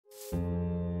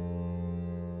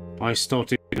I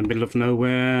started in the middle of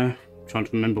nowhere, trying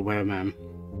to remember where I am.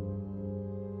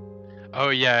 Oh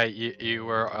yeah, you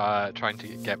were trying to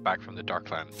get back from the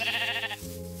Darklands.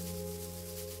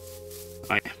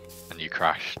 And you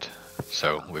crashed,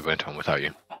 so we went on without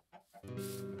you.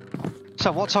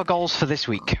 So what's our goals for this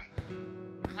week?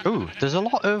 Ooh, there's a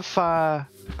lot of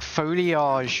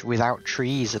foliage without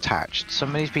trees attached.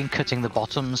 Somebody's been cutting the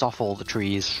bottoms off all the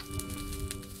trees.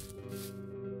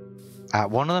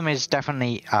 One of them is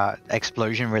definitely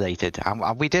explosion related.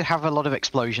 We did have a lot of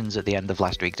explosions at the end of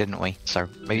last week, didn't we? So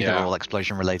maybe they're all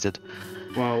explosion related.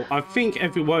 Well, I think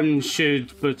everyone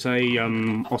should put a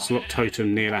ocelot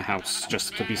totem near their house,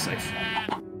 just to be safe.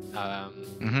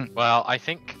 Well, I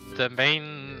think the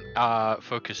main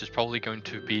focus is probably going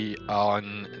to be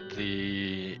on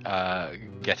the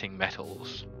getting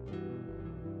metals.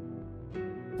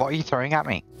 What are you throwing at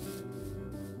me?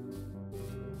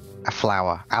 A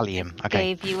flower. Allium.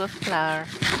 Okay. Gave you a flower.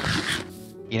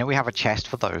 You know we have a chest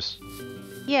for those.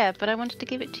 Yeah, but I wanted to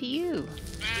give it to you.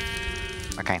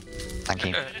 Okay. Thank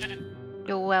you.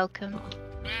 You're welcome.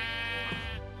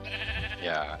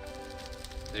 Yeah.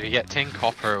 If we get tin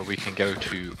copper, we can go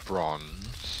to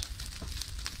bronze.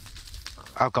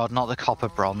 Oh god, not the copper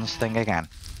bronze thing again.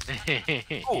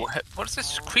 Oh, what is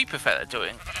this creeper fella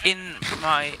doing in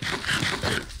my...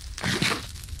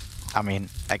 I mean,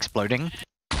 exploding.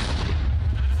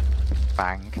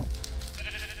 Bang.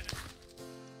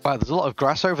 Wow, there's a lot of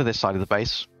grass over this side of the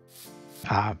base.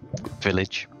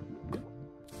 Village.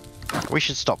 We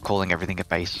should stop calling everything a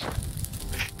base.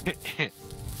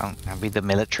 Are we the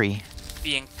military?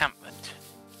 The encampment.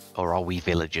 Or are we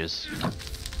villagers?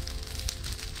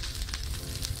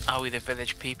 Are we the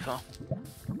village people?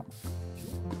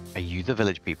 Are you the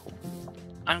village people?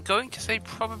 I'm going to say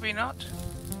probably not.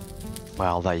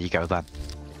 Well, there you go then.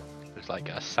 There's like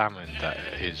a salmon that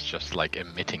is just like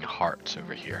emitting hearts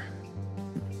over here.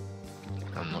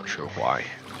 I'm not sure why.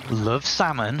 Love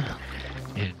salmon.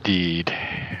 Indeed.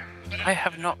 I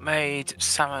have not made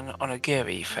salmon on a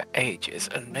giri for ages,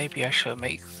 and maybe I shall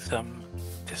make some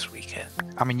this weekend.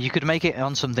 I mean, you could make it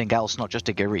on something else, not just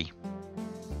a giri.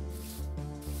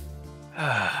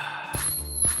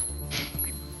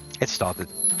 It started.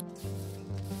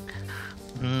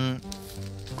 I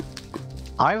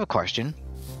have a question.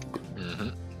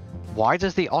 Why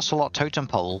does the ocelot totem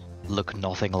pole look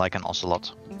nothing like an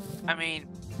ocelot? I mean,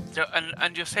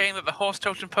 and you're saying that the horse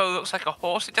totem pole looks like a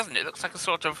horse? It doesn't. It looks like a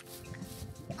sort of...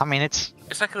 I mean, it's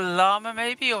like a llama,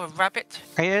 maybe, or a rabbit.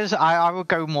 It is. I would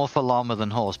go more for llama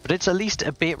than horse, but it's at least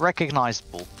a bit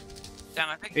recognizable. Dan,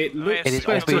 I think it is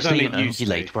obviously an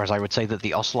ungulate, whereas I would say that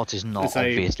the ocelot is not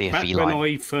obviously a feline. When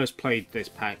I first played this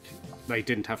pack, they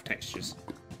didn't have textures.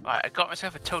 Right, I got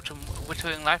myself a totem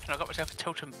whittling knife, and I got myself a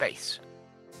totem base.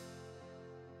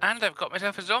 And I've got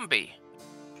myself a zombie.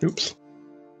 Oops.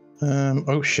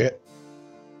 Oh shit.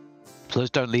 Please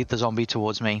don't lead the zombie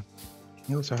towards me.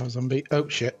 You also have a zombie. Oh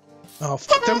shit. Oh,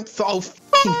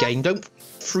 fucking game, don't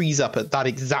freeze up at that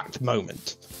exact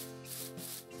moment.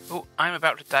 Oh, I'm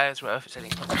about to die as well, if it's any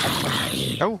fun.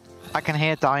 Oh, I can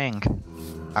hear dying.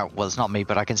 Oh, well, it's not me,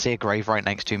 but I can see a grave right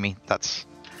next to me. That's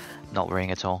not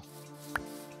worrying at all.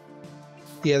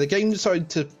 Yeah, the game decided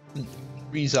to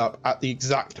freeze up at the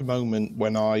exact moment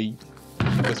when I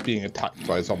was being attacked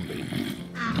by a zombie.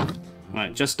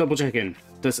 Right, just double checking.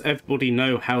 Does everybody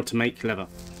know how to make leather?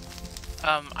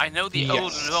 I know the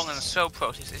old and long and slow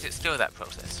process. Is it still that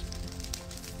process?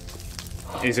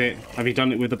 Is it? Have you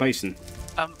done it with the basin?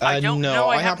 I don't know.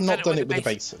 I have not done it with the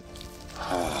basin.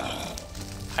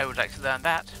 I would like to learn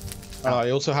that.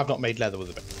 I also have not made leather with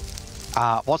a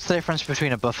basin. What's the difference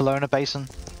between a buffalo and a basin?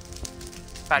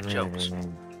 Bad jokes.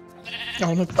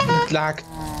 Oh no, lag.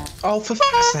 Oh, for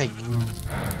fuck's sake.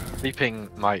 Sleeping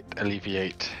might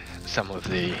alleviate some of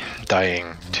the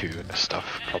dying to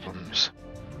stuff problems.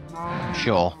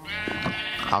 Sure.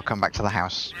 I'll come back to the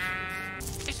house.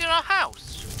 It's in our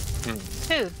house.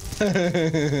 Who?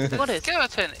 What is?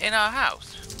 Skeleton in our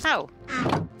house. How?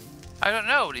 I don't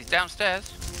know. He's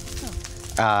downstairs.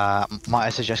 Might I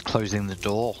suggest closing the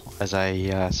door as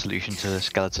a solution to the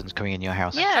skeletons coming in your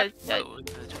house? Yeah.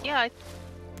 Yeah.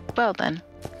 Well then.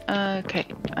 Okay.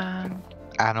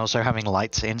 And also having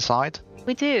lights inside?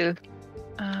 We do.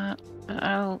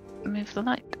 I'll move the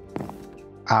light.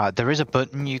 There is a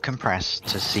button you can press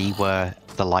to see where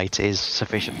the light is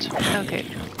sufficient. Okay.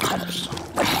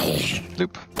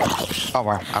 Loop. Oh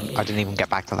wow, I didn't even get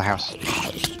back to the house.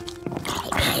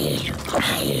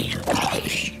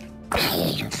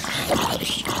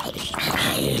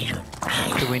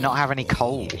 Do we not have any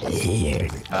coal?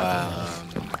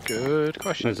 Good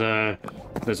question.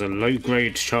 There's a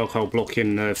low-grade charcoal block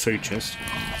in the food chest.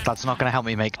 That's not going to help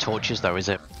me make torches, though, is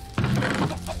it?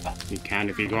 You can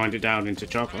if you grind it down into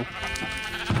charcoal.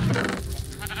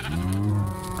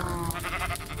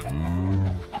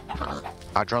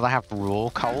 I'd rather have raw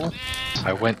coal.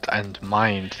 I went and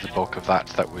mined the bulk of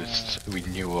that we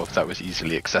knew of that was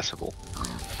easily accessible.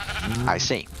 I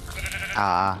see.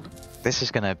 This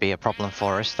is going to be a problem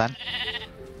for us then.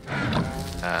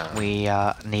 We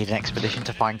need an expedition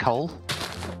to find coal.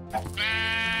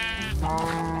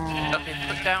 Okay,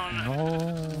 put down. No.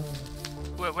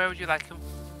 Where would you like them?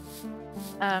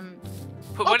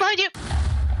 Behind you!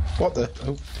 What the?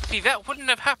 Oh, See, that wouldn't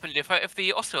have happened if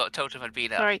the ocelot totem had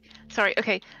been up. Sorry,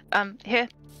 okay. Here.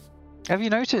 Have you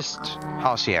noticed,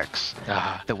 RCX,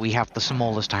 that we have the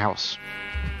smallest house?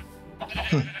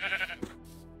 It's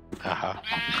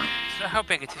not how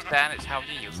big it is, Dan, it's how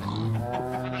you use it.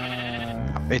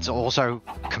 It's also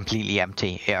completely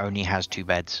empty. It only has 2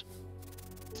 beds.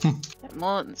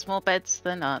 It's more beds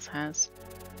than ours has.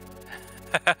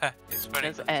 It's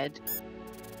funny. There's Ed.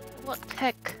 What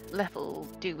tech level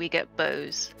do we get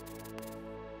bows?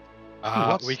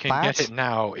 What's We can that? get it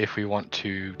now if we want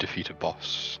to defeat a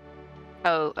boss.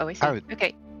 Oh, I see. Oh.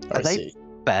 Okay. Are I they see.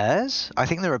 bears? I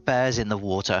think there are bears in the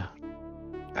water.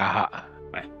 Aha.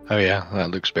 Oh yeah,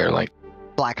 that looks bear-like.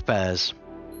 Black bears.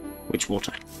 Which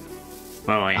water?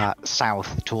 Oh, yeah.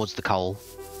 South, towards the coal.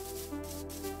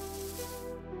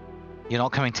 You're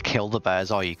not coming to kill the bears,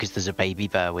 are you? Because there's a baby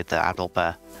bear with the adult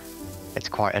bear. It's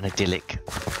quite an idyllic,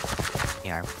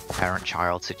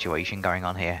 parent-child situation going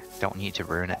on here. Don't want you to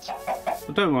ruin it.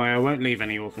 But don't worry, I won't leave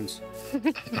any orphans.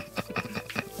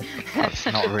 That's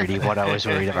not really what I was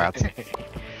worried about.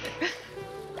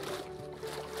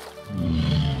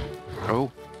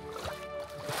 Oh.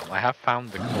 I have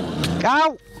found the coal.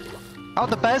 Ow! Oh,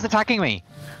 the bear's attacking me!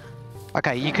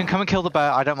 Okay, you can come and kill the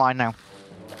bear, I don't mind now.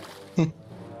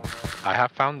 I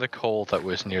have found the coal that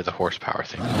was near the horsepower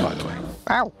thing, by the way.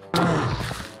 Ow!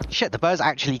 Shit, the bear's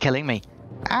actually killing me.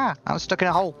 Ah, I'm stuck in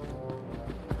a hole.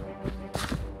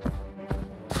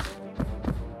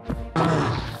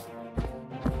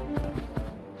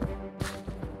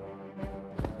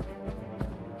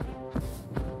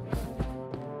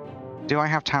 Do I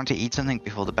have time to eat something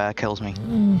before the bear kills me?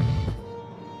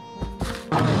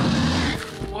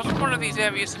 Wasn't one of these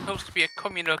areas supposed to be a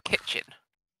communal kitchen?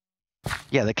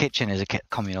 Yeah, the kitchen is a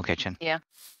communal kitchen.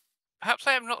 Perhaps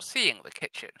I am not seeing the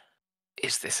kitchen.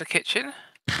 Is this a kitchen?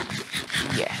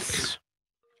 Yes.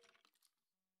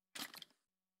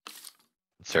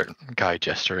 Certain guy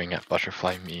gesturing at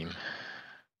butterfly meme.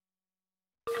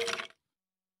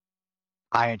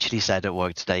 I actually said at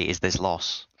work today, is this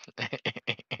loss?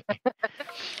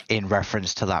 In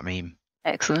reference to that meme.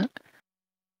 Excellent.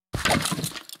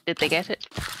 Did they get it?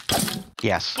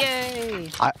 Yes.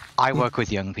 Yay! I work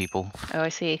with young people. Oh, I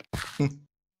see.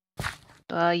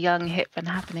 Young, hip, and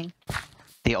happening.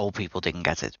 The old people didn't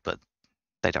get it, but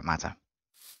they don't matter.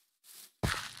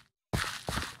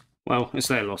 Well, it's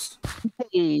their loss.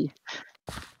 Hey.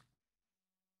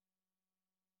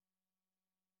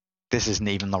 This isn't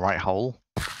even the right hole.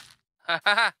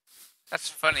 That's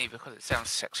funny because it sounds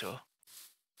sexual.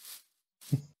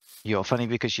 You're funny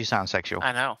because you sound sexual.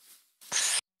 I know.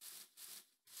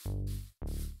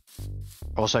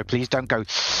 Also, please don't go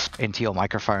into your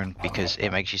microphone because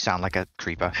it makes you sound like a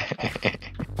creeper.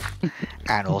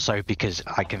 And also because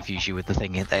I confuse you with the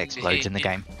thing that explodes in the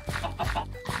game.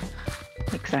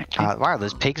 Exactly. Wow,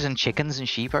 there's pigs and chickens and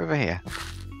sheep over here.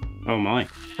 Oh my.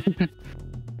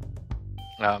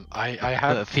 I But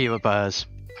have fewer bears.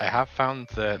 I have found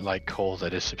the coal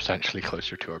that is substantially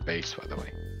closer to our base, by the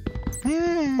way.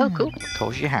 Oh, cool. Of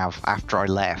course you have, after I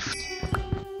left.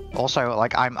 Also,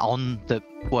 I'm on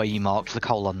where you marked the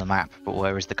coal on the map, but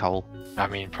where is the coal? I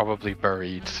mean, probably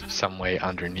buried some way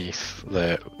underneath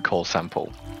the coal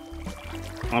sample.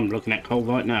 I'm looking at coal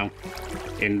right now.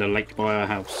 In the lake by our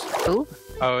house. Oh,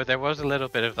 Oh, there was a little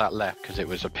bit of that left because it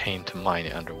was a pain to mine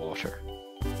it underwater.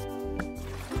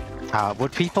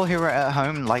 Would people who are at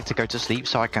home like to go to sleep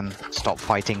so I can stop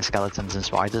fighting skeletons and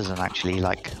spiders and actually,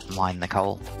 mine the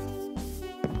coal?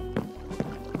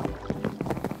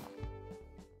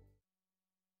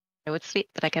 I would sleep,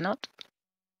 but I cannot.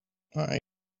 Alright.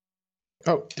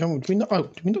 Oh, did we not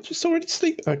just already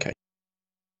sleep? Okay.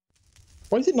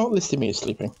 Why is it not listing me as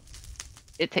sleeping?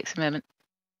 It takes a moment.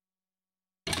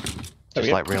 Just we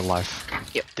go. like real life.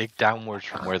 Dig downwards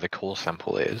from where the coal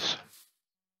sample is,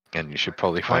 and you should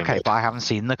probably find Okay, it. but I haven't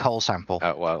seen the coal sample.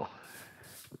 Oh, well.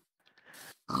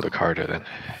 Look harder then.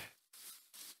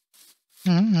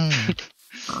 I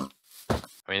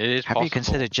mean, it is Have possible. you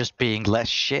considered just being less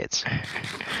shit?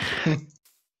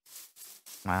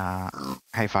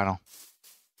 Hey, Final.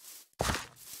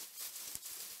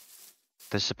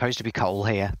 There's supposed to be coal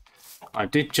here. I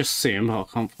did just see him, but I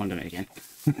can't find him again.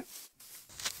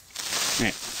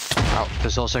 Yeah. Oh,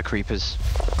 there's also creepers.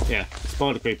 Yeah,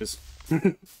 spider creepers.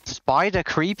 Spider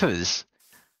creepers?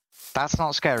 That's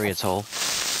not scary at all.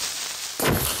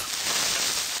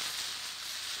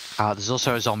 There's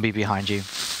also a zombie behind you.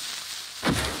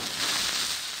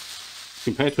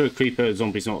 Compared to a creeper, a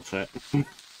zombie's not a threat.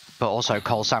 But also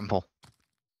coal sample.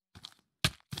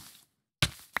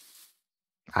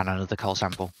 And another coal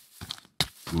sample.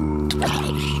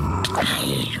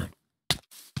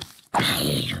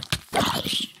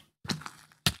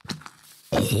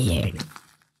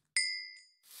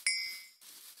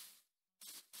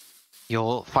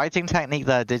 Your fighting technique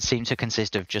there did seem to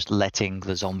consist of just letting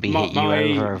the zombie hit you over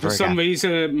and over for again. some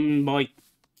reason, my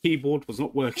keyboard was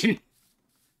not working.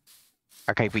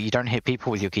 Okay, but you don't hit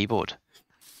people with your keyboard.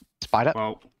 Spider?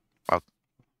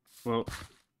 Well,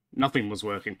 nothing was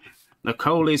working. The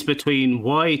coal is between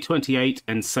Y28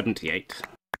 and 78.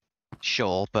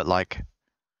 Sure, but like,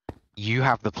 you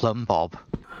have the plumb bob.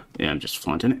 Yeah, I'm just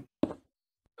finding it.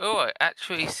 Oh, I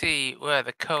actually see where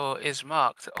the coal is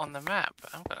marked on the map.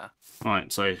 I'm gonna...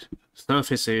 Right, so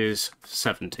surface is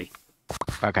 70.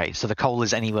 Okay, so the coal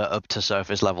is anywhere up to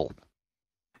surface level.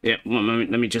 Yeah, 1 moment,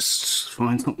 let me just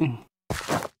find something.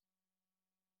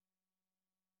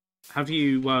 Have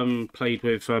you played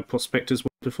with Prospectors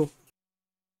before?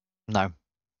 No.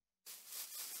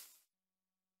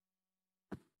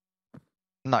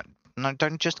 No,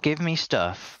 don't just give me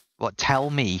stuff. What, tell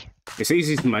me? It's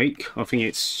easy to make. I think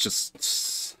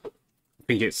it's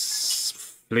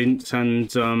flint and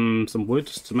some wood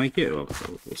to make it, or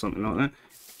something like that.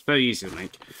 It's very easy to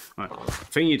make. Right. The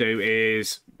thing you do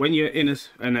is, when you're in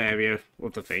an area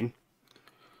of the thing,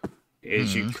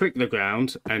 is you click the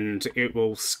ground and it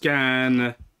will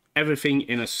scan everything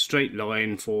in a straight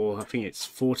line for, I think it's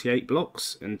 48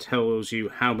 blocks, and tells you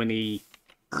how many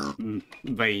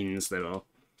veins there are.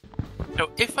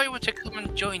 So if I were to come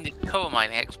and join the coal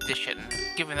mining expedition,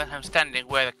 given that I'm standing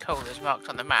where the coal is marked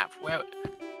on the map,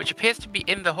 which appears to be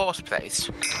in the horse place.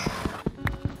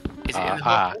 Is it in the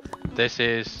horse place? This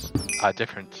is a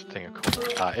different thing of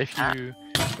coal. If you...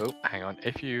 Oh, hang on.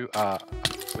 If you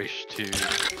wish to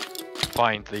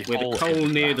find the hole coal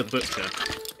in near the the butcher.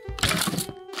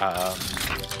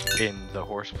 In the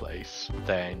horse place,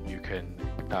 then you can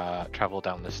travel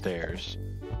down the stairs.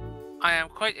 I am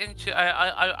quite into...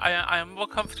 I am more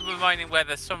comfortable mining where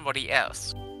there's somebody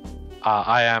else.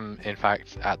 I am, in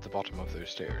fact, at the bottom of those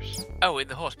stairs. Oh, in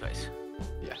the horse place?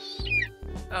 Yes.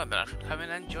 Oh, then I should come in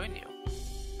and join you.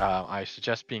 I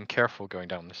suggest being careful going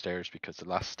down the stairs because the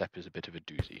last step is a bit of a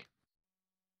doozy.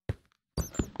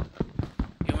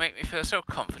 You make me feel so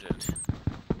confident.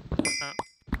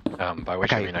 By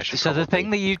which I mean I should so probably... the thing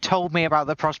that you told me about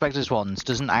the Prospectors ones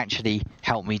doesn't actually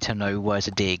help me to know where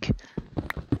to dig.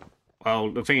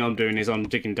 Well, the thing I'm doing is I'm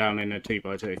digging down in a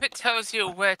 2x2. If it tells you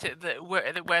where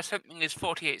something is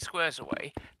 48 squares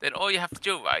away, then all you have to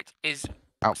do, right, is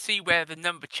see where the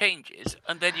number changes,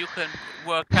 and then you can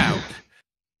work out.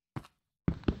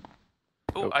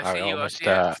 I see you.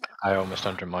 I almost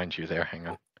undermined you there. Hang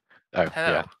on. Oh,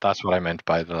 hello. Yeah, that's what I meant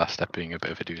by the last step being a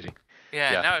bit of a doozy.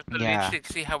 Yeah. Now it's going to be interesting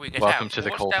to see how we get Welcome out. to the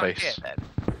What's coal down face. here, then?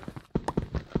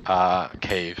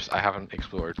 Caves. I haven't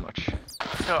explored much.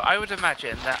 So I would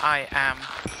imagine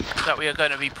that we are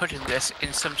going to be putting this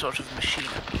in some sort of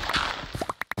machinery.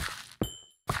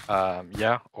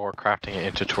 Yeah, or crafting it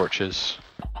into torches.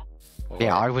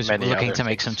 Yeah, I was looking to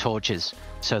make some torches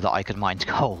so that I could mine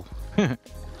coal.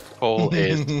 Coal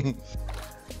is,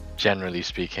 generally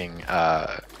speaking,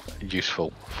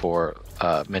 useful for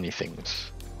many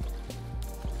things.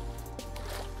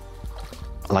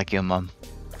 Like your mum.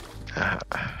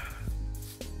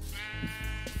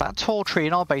 That tall tree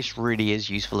in our base really is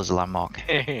useful as a landmark.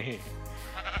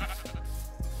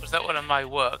 Was that one of my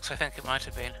works? I think it might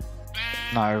have been.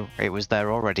 No, it was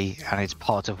there already, and it's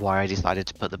part of why I decided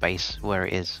to put the base where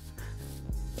it is.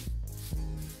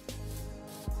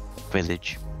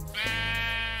 Village.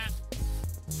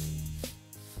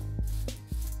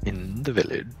 In the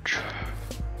village.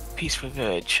 Peaceful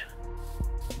village.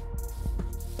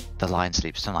 The lion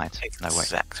sleeps tonight. No way.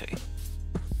 Exactly.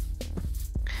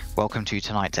 Welcome to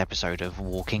tonight's episode of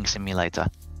Walking Simulator.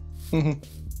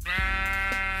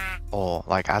 Or,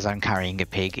 like, as I'm carrying a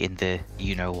pig in the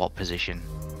you-know-what position,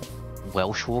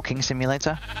 Welsh Walking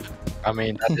Simulator? I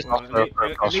mean, that is not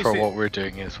for what we're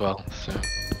doing as well, so...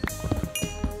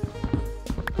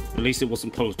 At least it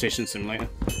wasn't Politician Simulator.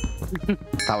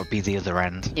 That would be the other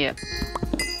end. Yeah.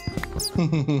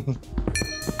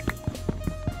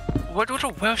 What would a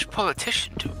Welsh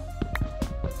politician do?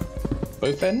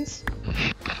 Both ends?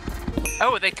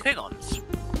 Oh, are they Klingons?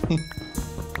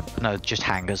 No, just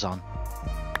hangers on.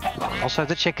 Also,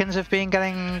 the chickens have been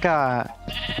getting a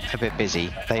bit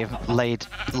busy. They've laid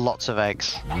lots of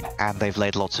eggs, and they've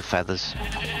laid lots of feathers.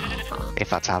 If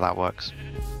that's how that works.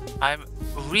 I'm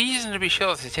reasonably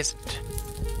sure that it isn't.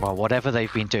 Well, whatever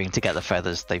they've been doing to get the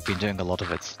feathers, they've been doing a lot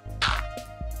of it.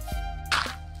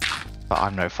 But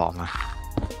I'm no farmer.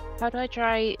 How do I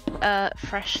try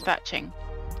fresh thatching?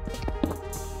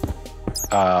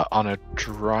 On a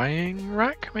drying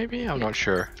rack, maybe? I'm not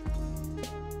sure.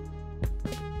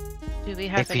 Do we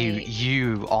have If any?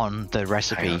 you on the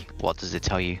recipe, what does it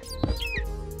tell you?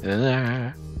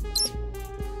 It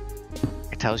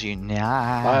tells you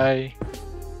nah. Bye.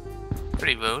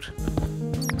 Pretty rude.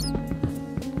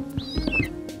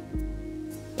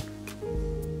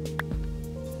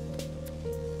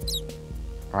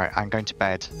 Right, I'm going to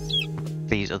bed.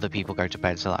 These other people go to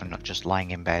bed so that I'm not just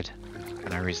lying in bed for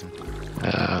no reason.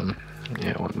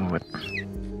 Yeah, one moment.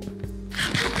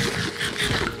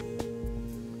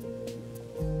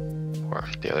 Or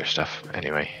the other stuff.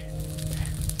 Anyway.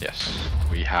 Yes,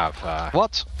 we have,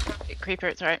 What? Creeper,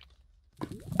 it's right.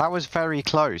 That was very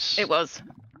close. It was.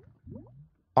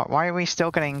 Why are we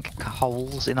still getting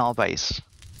holes in our base?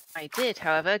 I did,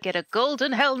 however, get a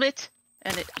golden helmet,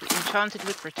 and it enchanted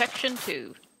with protection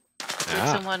too. Would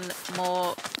someone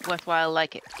more worthwhile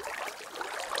like it?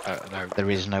 no. There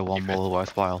is no one more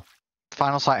worthwhile.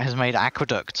 Finalsight has made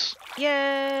aqueducts.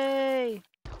 Yay!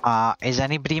 Is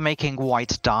anybody making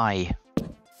white dye?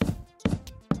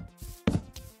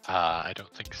 I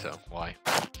don't think so. Why?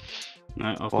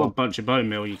 No, I've got a bunch of bone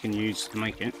meal you can use to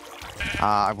make it.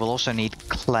 I will also need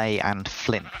clay and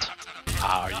flint.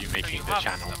 Are you making the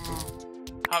channel?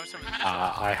 Have some.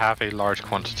 I have a large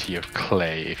quantity of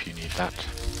clay if you need that.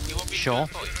 You want me to Sure. do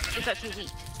it for you? It's actually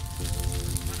wheat.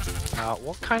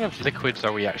 What kind of liquids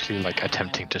are we actually like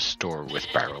attempting to store with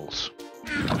barrels?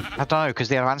 I don't know, because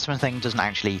the advancement thing doesn't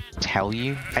actually tell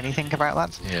you anything about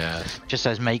that. Yeah. It just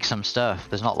says make some stuff.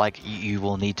 There's not like you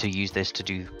will need to use this to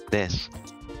do this.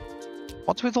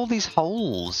 What's with all these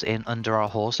holes in under our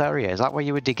horse area? Is that where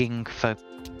you were digging for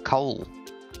coal?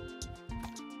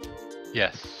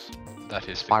 Yes, that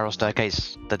is. Spiral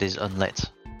staircase that is unlit.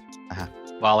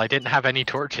 Well, I didn't have any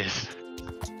torches.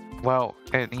 Well,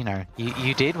 you know,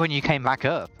 you did when you came back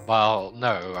up. Well,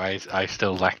 no, I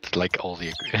still lacked like all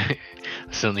the.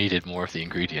 Still needed more of the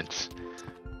ingredients.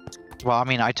 Well, I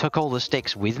mean, I took all the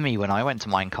sticks with me when I went to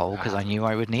mine coal because I knew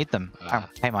I would need them. Oh,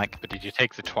 hey, Mike. But did you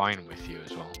take the twine with you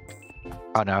as well?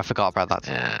 Oh no, I forgot about that.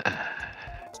 Yeah.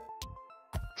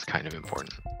 It's kind of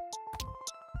important.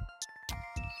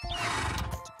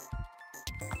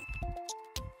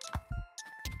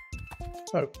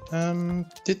 Oh,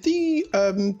 did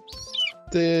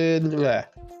the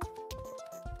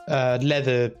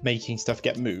leather making stuff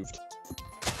get moved?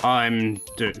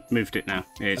 Moved it now.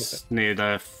 It's near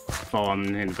the farm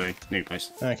in the new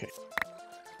place. Okay.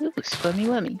 Ooh, squirmy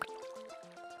wormy.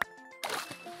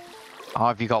 Oh,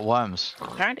 have you got worms?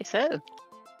 Apparently so.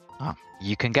 Oh,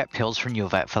 you can get pills from your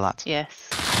vet for that. Yes.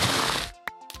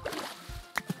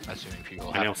 Assuming people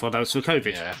And I have. thought that was for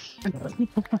COVID. Yeah.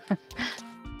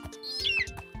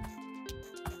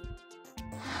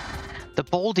 The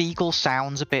bald eagle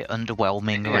sounds a bit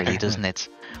underwhelming, really, doesn't it?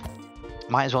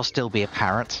 Might as well still be a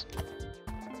parrot.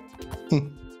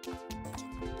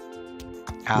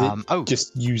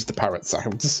 Just use the parrot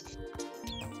sounds.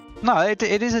 No, it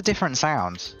is a different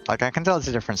sound. Like, I can tell it's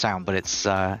a different sound, but it's,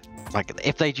 like,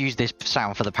 if they'd used this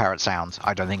sound for the parrot sound,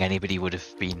 I don't think anybody would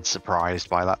have been surprised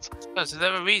by that. Oh, so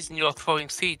there's a reason you're throwing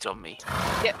seeds on me.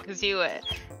 Yep, because you were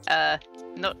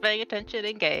not paying attention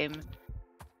in game.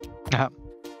 Uh,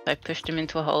 I pushed him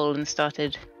into a hole and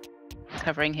started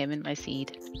covering him in my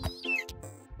seed.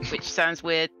 Which sounds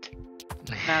weird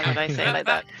now that I say it like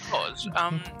that. Because,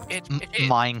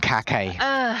 Mine caca.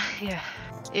 Yeah.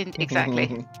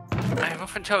 Exactly. I've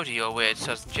often told you you're weird,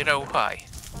 so do you know why?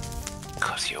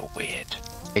 Because you're weird.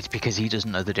 It's because he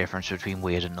doesn't know the difference between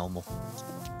weird and normal.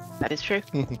 That is true.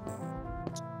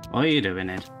 What are you doing,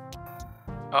 Ed?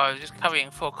 Oh, I was just carrying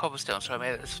 4 cobblestones, so I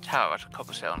made this tower out of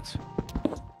cobblestones.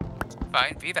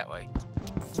 Fine, be that way.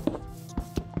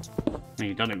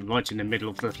 You've done it right in the middle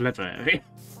of the leather area.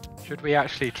 Should we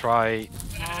actually try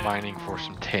mining for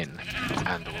some tin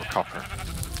and or copper?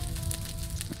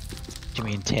 Do you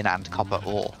mean tin and copper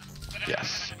ore?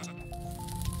 Yes.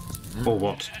 Or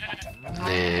what?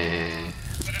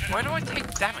 Why do I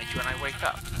take damage when I wake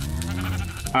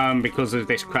up? Because of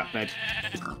this crap bed.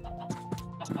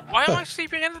 Why am I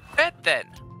sleeping in the bed then?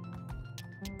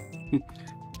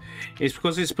 is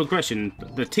because it's progression.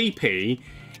 The TP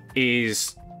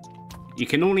is you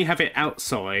can only have it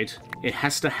outside. It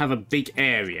has to have a big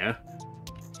area.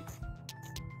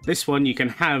 This one you can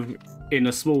have in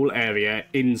a small area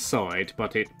inside,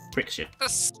 but it pricks you.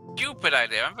 That's a stupid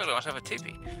idea. I'm building myself a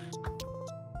TP.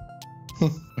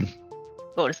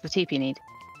 What does the TP need?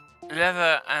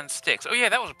 Leather and sticks. Oh yeah,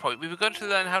 that was a point. We were going to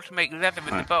learn how to make leather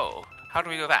with the bow. How do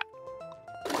we do that?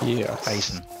 Yeah.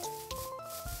 Basin.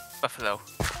 Buffalo.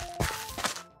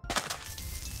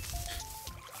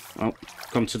 Oh,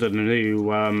 come to the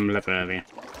new leather area.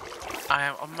 I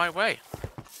am on my way.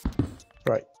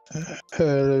 Right.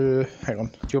 Hang on.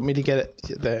 Do you want me to get it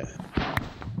there?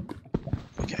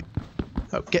 Okay.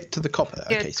 Oh, get to the copper.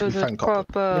 Get okay, so to we the found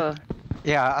copper.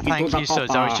 Yeah, thank got you, the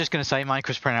Suds. I was hopper. just going to say Mike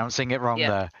was pronouncing it wrong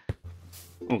there.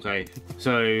 Okay,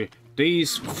 so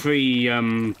these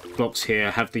 3 blocks here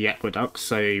have the aqueduct,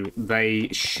 so they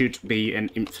should be an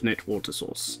infinite water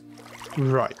source.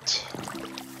 Right.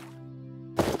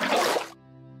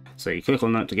 So you click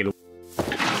on that to get a...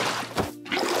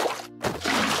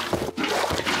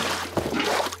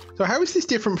 So how is this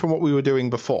different from what we were doing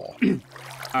before?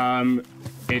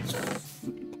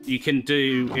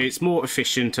 It's more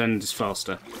efficient and it's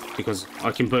faster because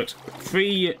I can put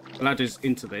 3 ladders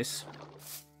into this.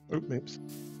 Oops.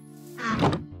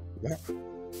 Yeah.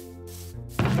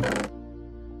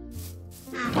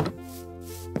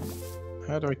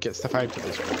 How do I get stuff out of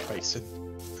this basin?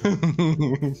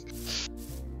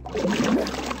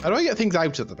 How do I get things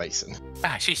out of the basin?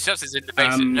 Ah, she shoves us in the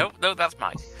basin. No, that's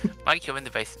Mike. Mike, you're in the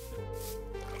basin.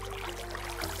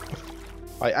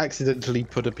 I accidentally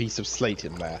put a piece of slate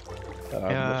in there. I'm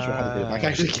not sure how to do it back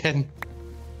out again.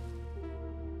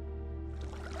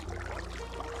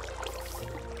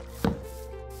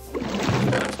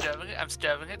 I'm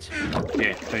stirring it.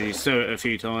 Yeah, then you stir it a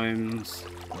few times.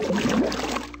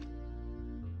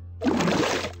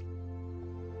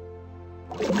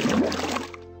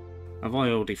 Have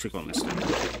I already forgotten this thing?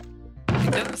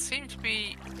 It doesn't seem to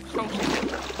be salty.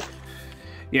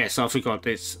 Yes, I forgot.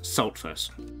 It's salt first.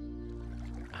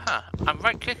 Huh. I'm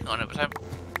right clicking on it, but I'm...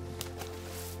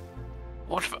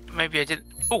 What if maybe I didn't...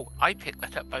 Oh, I picked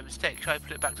that up by mistake. Should I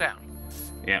put it back down?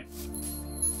 Yeah.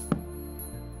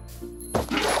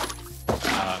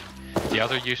 The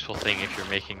other useful thing if you're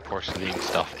making porcelain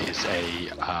stuff is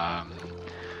a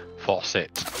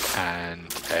faucet and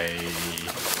a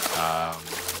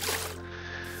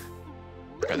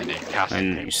forgot the name, casting And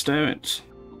table. you stir it.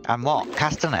 And what?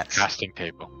 Castanets? Casting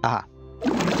table. Ah.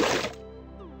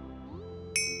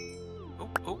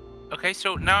 Oh. Okay,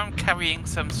 so now I'm carrying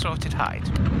some sorted hide.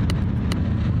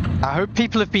 I hope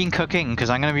people have been cooking, because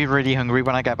I'm going to be really hungry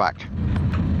when I get back.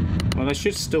 Well, there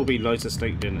should still be loads of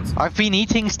steak dinners. I've been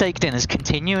eating steak dinners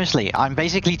continuously. I'm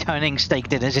basically turning steak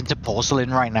dinners into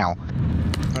porcelain right now.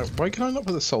 Why can I not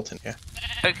put the salt in here?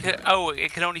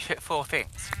 It can only fit 4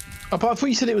 things. Oh, but I thought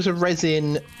you said it was a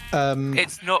resin.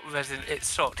 It's not resin, it's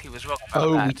salt. He was wrong about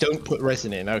Oh, that. we don't put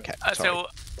resin in. Okay. Sorry. So,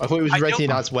 I thought it was I resin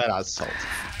don't- as well as salt.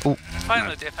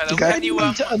 final dip, hello. Okay. Can you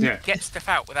Yeah. get stuff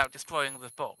out without destroying the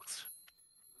box?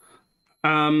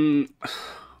 I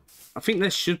think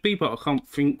there should be, but I can't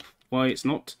think why it's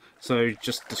not. So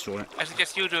just destroy it. I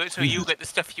suggest you do it so you get the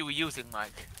stuff you were using,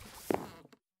 Mike.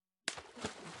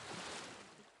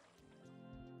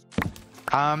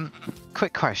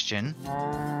 Quick question.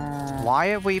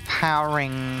 Why are we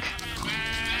powering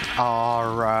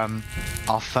our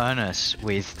furnace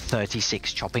with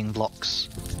 36 chopping blocks?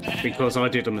 Because I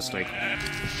did a mistake.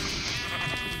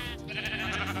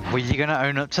 Were you going to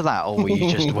own up to that, or were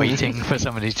you just waiting for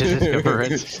somebody to discover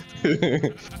it?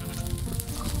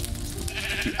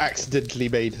 You accidentally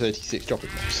made 36 chopping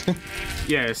blocks.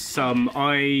 Yes, I I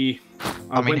mean,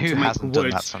 went who to make hasn't done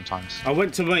wood. that sometimes? I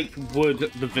went to make wood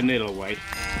the vanilla way.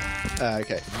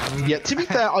 Okay. Yeah, to be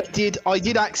fair, I did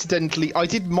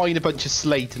mine a bunch of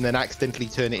slate and then accidentally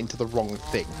turn it into the wrong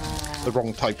thing. The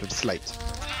wrong type of slate.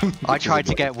 I tried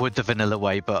to get wood the vanilla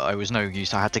way, but I was no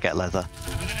use. I had to get leather.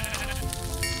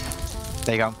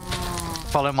 There you go.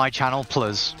 Follow my channel,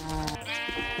 plus.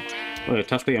 Oh,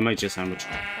 Tufty, I made you a sandwich.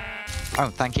 Oh,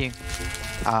 thank you.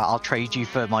 I'll trade you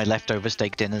for my leftover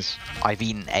steak dinners. I've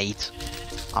eaten 8.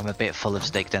 I'm a bit full of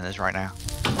steak dinners right now.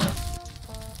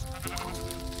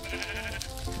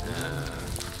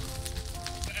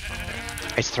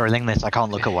 It's thrilling, this. I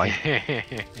can't look away.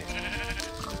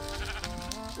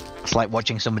 It's like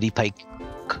watching somebody play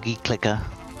Cookie Clicker.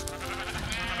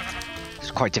 It's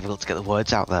quite difficult to get the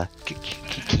words out there.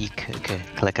 Cookie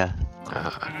Clicker.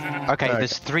 Okay,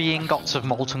 there's 3 ingots of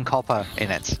molten copper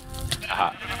in it.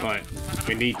 Right,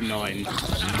 we need 9.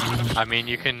 I mean,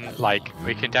 you can, like,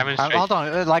 we can demonstrate... Hold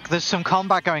on, like, there's some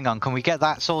combat going on. Can we get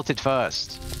that sorted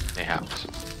first? Yeah.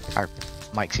 Oh,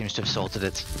 Mike seems to have sorted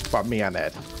it. But me and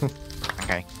Ed.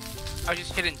 Okay. I was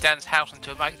just hidden Dan's house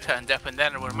until Mike turned up, and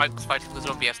then when Mike was fighting the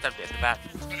zombie, I stabbed it at the back.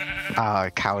 Ah,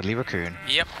 cowardly raccoon.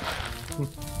 Yep.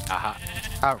 Aha.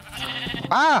 Oh.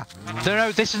 Ah!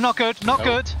 No, this is not good. Not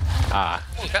good. Ah.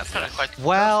 Oh, that sounded quite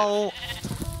Well,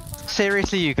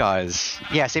 seriously, you guys.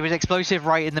 Yes, it was explosive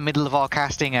right in the middle of our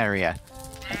casting area.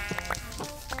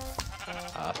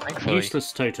 Thankfully.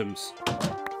 Useless totems.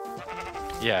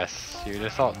 Yes, you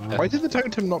just thought... Why did the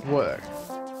totem not work?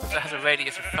 It has a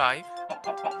radius of 5.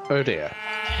 Oh dear.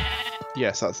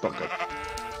 Yes, that's not good.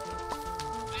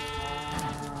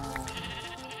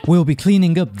 We'll be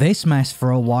cleaning up this mess for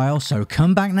a while, so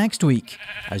come back next week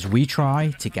as we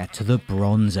try to get to the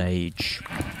Bronze Age.